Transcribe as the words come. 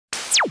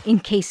in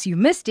case you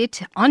missed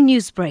it on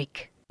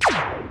Newsbreak.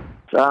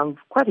 I'm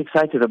quite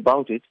excited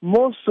about it,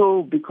 more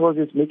so because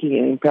it's making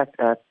an impact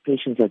at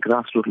patients at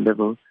grassroots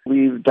level.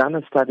 We've done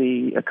a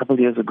study a couple of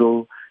years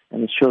ago,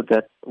 and it showed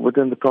that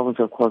within the province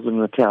of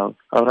KwaZulu-Natal,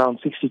 around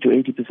 60 to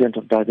 80%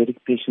 of diabetic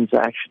patients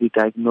are actually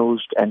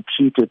diagnosed and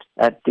treated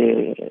at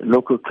their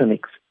local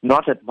clinics,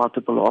 not at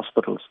multiple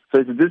hospitals.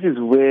 So this is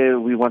where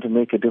we want to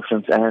make a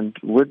difference. And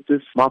with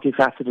this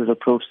multifaceted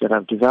approach that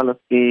I've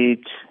developed, it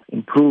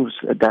improves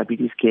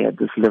diabetes care at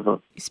this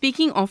level.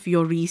 Speaking of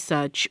your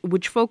research,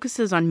 which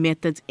focuses on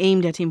methods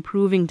aimed at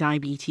improving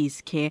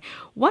diabetes care,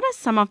 what are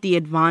some of the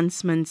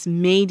advancements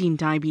made in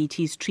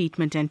diabetes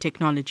treatment and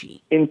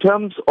technology? In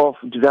terms of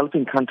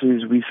developing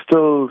countries, we're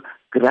still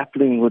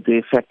grappling with the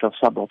effect of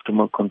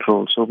suboptimal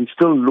control. So we're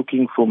still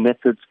looking for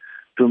methods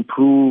to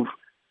improve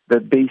the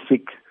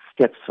basic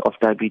steps of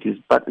diabetes.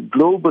 But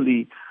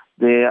globally,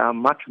 there are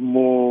much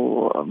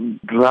more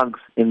drugs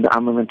in the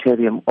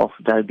armamentarium of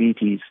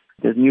diabetes.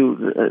 There's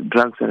new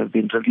drugs that have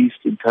been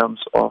released in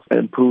terms of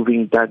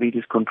improving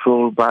diabetes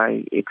control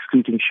by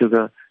excreting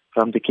sugar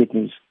from the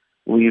kidneys.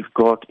 We've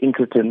got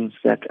incretins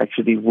that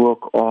actually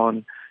work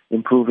on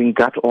improving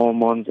gut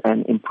hormones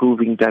and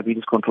improving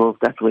diabetes control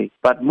that way.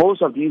 But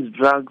most of these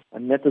drugs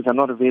and methods are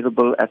not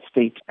available at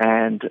state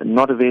and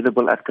not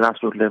available at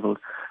grassroots levels.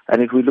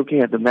 And if we're looking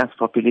at the mass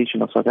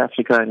population of South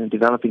Africa and in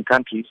developing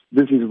countries,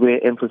 this is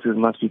where emphasis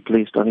must be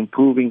placed on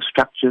improving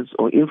structures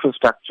or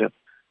infrastructure.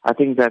 I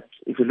think that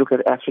if you look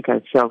at Africa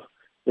itself,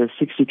 there's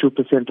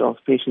 62% of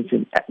patients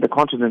in the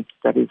continent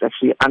that is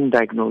actually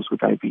undiagnosed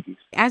with diabetes.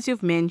 As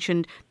you've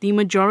mentioned, the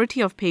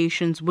majority of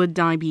patients with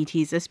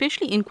diabetes,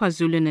 especially in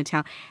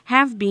KwaZulu-Natal,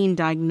 have been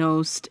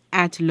diagnosed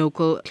at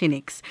local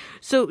clinics.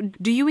 So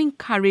do you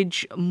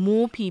encourage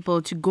more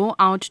people to go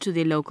out to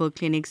their local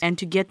clinics and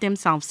to get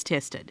themselves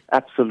tested?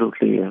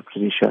 Absolutely,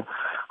 Taliesha.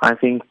 I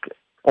think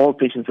all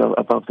patients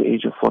above the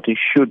age of 40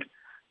 should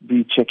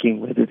be checking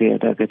whether they are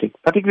diabetic,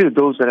 particularly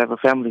those that have a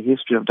family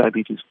history of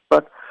diabetes.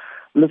 But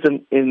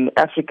listen, in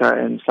Africa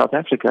and South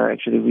Africa,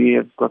 actually, we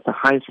have got the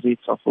highest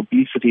rates of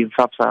obesity in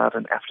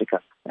sub-Saharan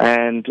Africa.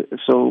 And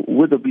so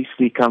with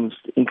obesity comes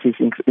increased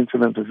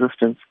insulin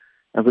resistance.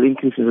 And with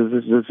increased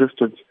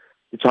resistance,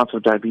 the chance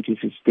of diabetes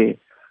is there.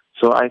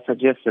 So I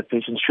suggest that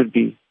patients should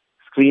be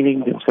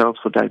screening themselves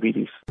for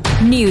diabetes.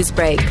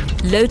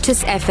 Newsbreak,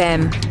 Lotus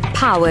FM,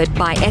 powered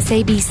by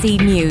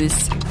SABC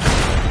News.